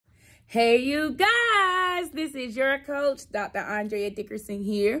Hey, you guys, this is your coach, Dr. Andrea Dickerson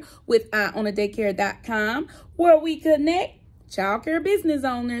here with EyeOnADaycare.com, where we connect childcare business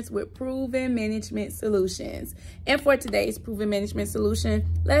owners with proven management solutions. And for today's proven management solution,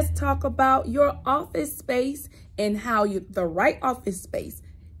 let's talk about your office space and how the right office space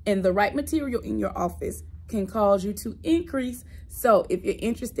and the right material in your office can cause you to increase. So if you're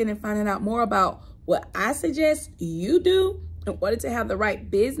interested in finding out more about what I suggest you do in order to have the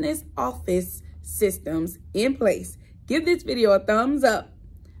right business office systems in place, give this video a thumbs up,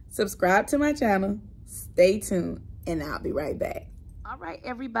 subscribe to my channel, stay tuned, and I'll be right back. All right,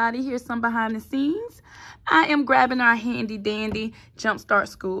 everybody, here's some behind the scenes. I am grabbing our handy dandy Jumpstart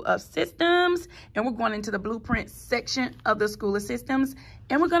School of Systems, and we're going into the blueprint section of the School of Systems,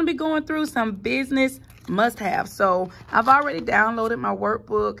 and we're going to be going through some business must-haves. So I've already downloaded my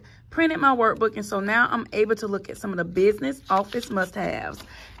workbook, printed my workbook, and so now I'm able to look at some of the business office must-haves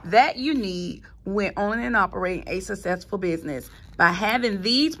that you need when owning and operating a successful business. By having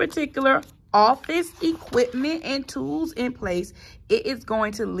these particular office equipment and tools in place, it is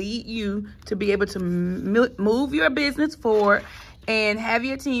going to lead you to be able to move your business forward and have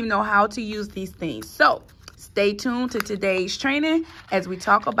your team know how to use these things. So stay tuned to today's training as we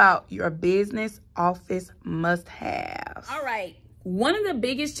talk about your business office must-haves. All right. One of the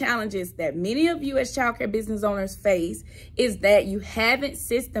biggest challenges that many of you as childcare business owners face is that you haven't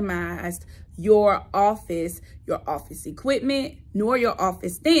systemized your office equipment, nor your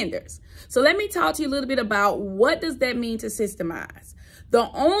office standards. So let me talk to you a little bit about what does that mean to systemize. The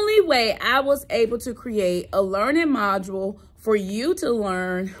only way I was able to create a learning module for you to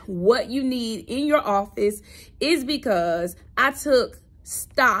learn what you need in your office is because I took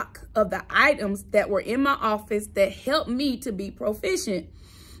stock of the items that were in my office that helped me to be proficient.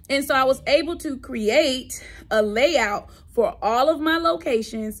 And so I was able to create a layout for all of my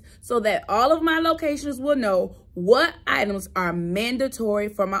locations so that all of my locations will know what items are mandatory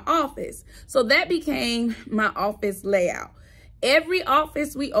for my office. So that became my office layout. Every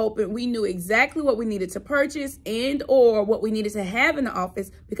office we opened, we knew exactly what we needed to purchase and or what we needed to have in the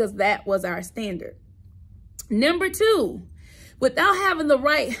office because that was our standard. Number two, without having the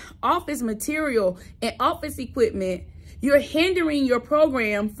right office material and office equipment, you're hindering your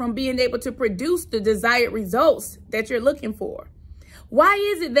program from being able to produce the desired results that you're looking for. Why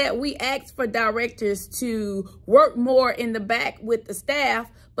is it that we ask for directors to work more in the back with the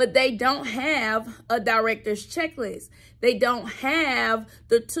staff, but they don't have a director's checklist? They don't have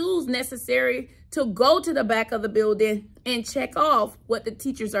the tools necessary to go to the back of the building and check off what the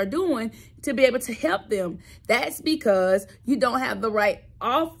teachers are doing to be able to help them. That's because you don't have the right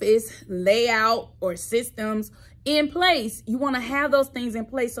office layout or systems in place. You want to have those things in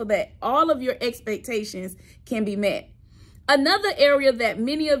place so that all of your expectations can be met. Another area that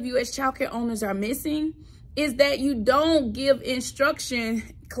many of you as childcare owners are missing is that you don't give instruction,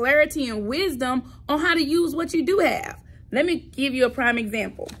 clarity, and wisdom on how to use what you do have. Let me give you a prime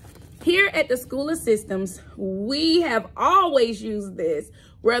example. Here at the School of Systems, we have always used this,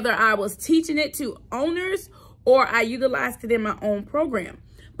 whether I was teaching it to owners or I utilized it in my own program.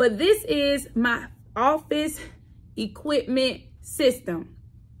 But this is my office equipment system.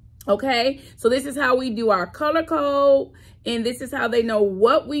 Okay, so this is how we do our color code, and this is how they know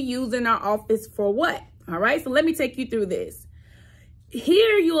what we use in our office for what. All right, so let me take you through this.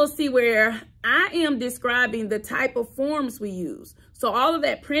 Here you will see where I am describing the type of forms we use. So all of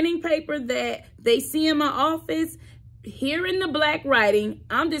that printing paper that they see in my office, here in the black writing,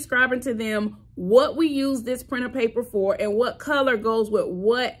 I'm describing to them what we use this printer paper for and what color goes with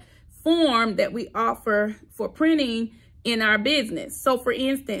what form that we offer for printing in our business. So for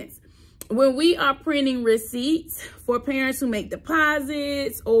instance, when we are printing receipts for parents who make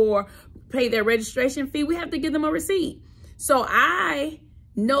deposits or pay their registration fee, we have to give them a receipt. So I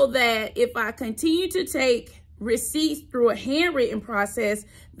know that if I continue to take receipts through a handwritten process,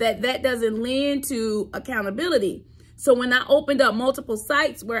 that doesn't lend to accountability. So when I opened up multiple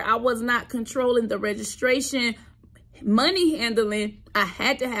sites where I was not controlling the registration, money handling, I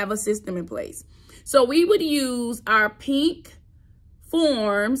had to have a system in place. So we would use our pink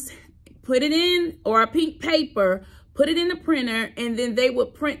forms, put it in, or our pink paper, put it in the printer, and then they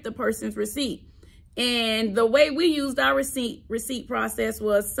would print the person's receipt. And the way we used our receipt process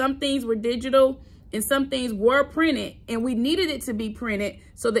was some things were digital and some things were printed, and we needed it to be printed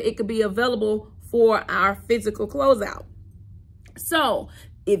so that it could be available for our physical closeout. So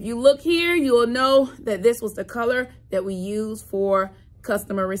if you look here, you will know that this was the color that we use for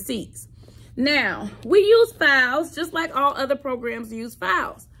customer receipts. Now, we use files just like all other programs use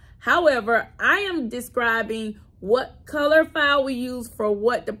files. However, I am describing what color file we use for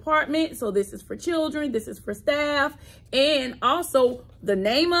what department. So this is for children, this is for staff, and also the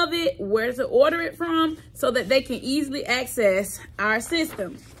name of it, where to order it from, so that they can easily access our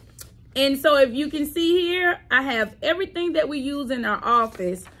system. And so if you can see here, I have everything that we use in our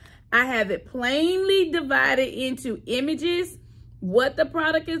office. I have it plainly divided into images, what the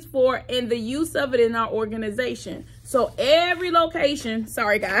product is for, and the use of it in our organization. So every location,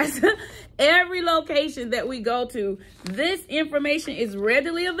 sorry guys, every location that we go to, this information is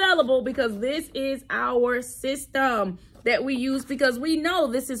readily available because this is our system that we use, because we know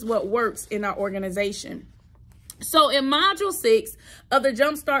this is what works in our organization. So in Module 6 of the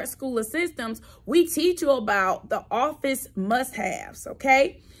Jumpstart School of Systems, we teach you about the office must-haves,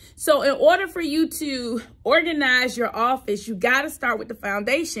 okay? So in order for you to organize your office, you got to start with the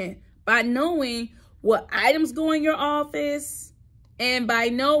foundation by knowing what items go in your office and by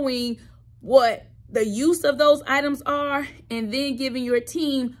knowing what the use of those items are, and then giving your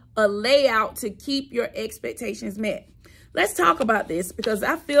team a layout to keep your expectations met. Let's talk about this, because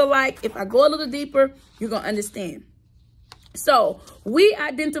I feel like if I go a little deeper, you're going to understand. So we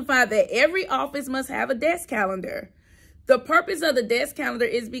identify that every office must have a desk calendar. The purpose of the desk calendar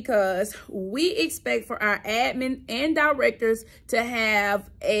is because we expect for our admin and directors to have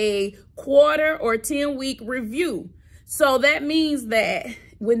a quarter or 10-week review. So that means that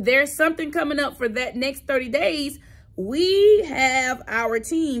when there's something coming up for that next 30 days, we have our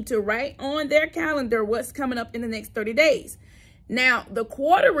team to write on their calendar what's coming up in the next 30 days. Now, the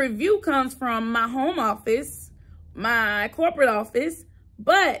quarter review comes from my home office, my corporate office,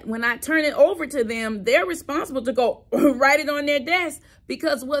 but when I turn it over to them, they're responsible to go write it on their desk,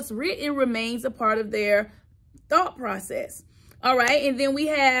 because what's written remains a part of their thought process. All right, and then we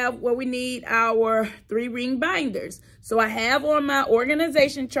have where we need our 3-ring binders. So I have on my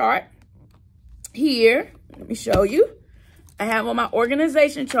organization chart here, let me show you. I have on my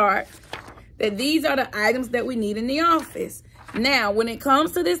organization chart that these are the items that we need in the office. Now, when it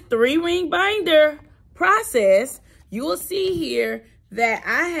comes to this 3-ring binder process, you will see here that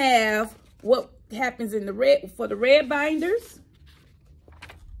I have what happens in the red for the red binders,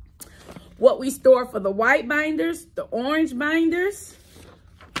 what we store for the white binders, the orange binders,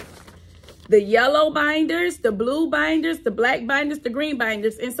 the yellow binders, the blue binders, the black binders, the green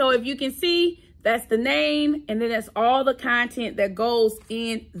binders. And so if you can see, that's the name, and then that's all the content that goes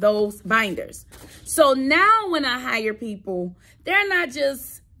in those binders. So now when I hire people, they're not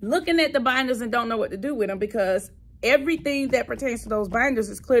just looking at the binders and don't know what to do with them, because everything that pertains to those binders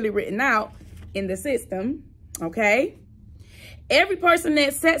is clearly written out in the system, okay? Every person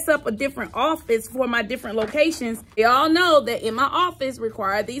that sets up a different office for my different locations, they all know that in my office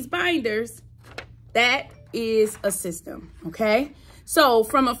require these binders. That is a system, okay? So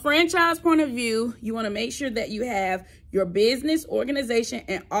from a franchise point of view, you want to make sure that you have your business, organization,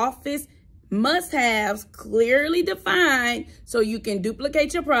 and office must-haves clearly defined so you can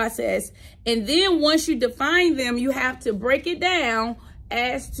duplicate your process. And then once you define them, you have to break it down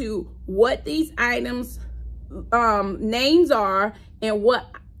as to what these items names are and what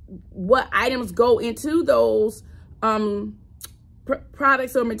items go into those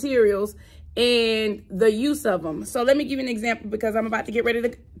products or materials and the use of them. So let me give you an example, because I'm about to get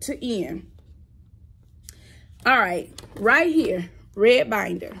ready to end. All right, right here, red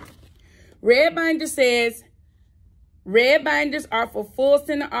binder. Red binder says, red binders are for full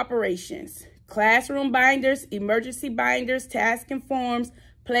center operations. Classroom binders, emergency binders, task and forms,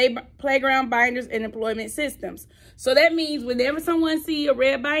 playground binders, and employment systems. So that means whenever someone sees a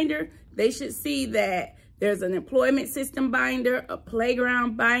red binder, they should see that there's an employment system binder, a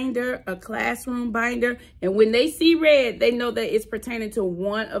playground binder, a classroom binder. And when they see red, they know that it's pertaining to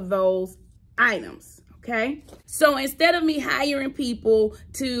one of those items, okay? So instead of me hiring people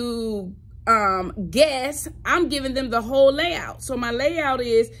to guess, I'm giving them the whole layout. So my layout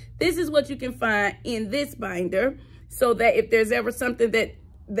is, this is what you can find in this binder, so that if there's ever something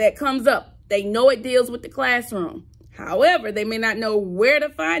that comes up, they know it deals with the classroom. However, they may not know where to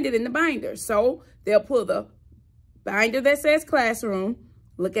find it in the binder. So they'll pull the binder that says classroom,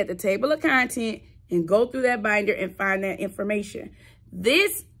 look at the table of content, and go through that binder and find that information.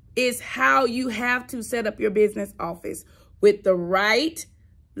 This is how you have to set up your business office, with the right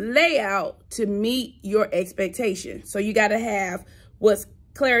layout to meet your expectations. So you got to have what's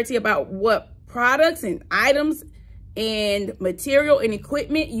clarity about what products and items and material and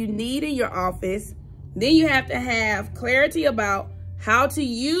equipment you need in your office. Then you have to have clarity about how to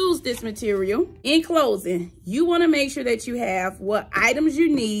use this material. In closing, you want to make sure that you have what items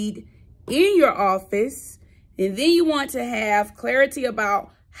you need in your office. And then you want to have clarity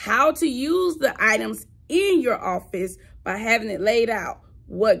about how to use the items in your office by having it laid out.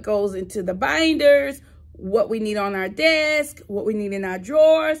 What goes into the binders, what we need on our desk, what we need in our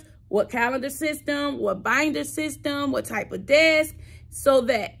drawers, what calendar system, what binder system, what type of desk, so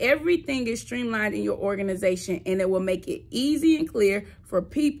that everything is streamlined in your organization, and it will make it easy and clear for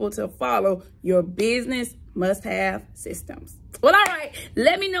people to follow your business must-have systems. Well, all right,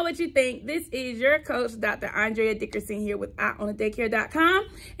 let me know what you think. This is your coach, Dr. Andrea Dickerson, here with EyeOnTheDaycare.com.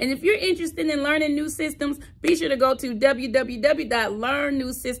 And if you're interested in learning new systems, be sure to go to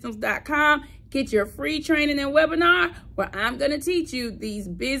www.learnnewsystems.com. Get your free training and webinar where I'm going to teach you these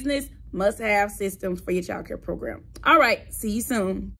business must-have systems for your childcare program. All right, see you soon.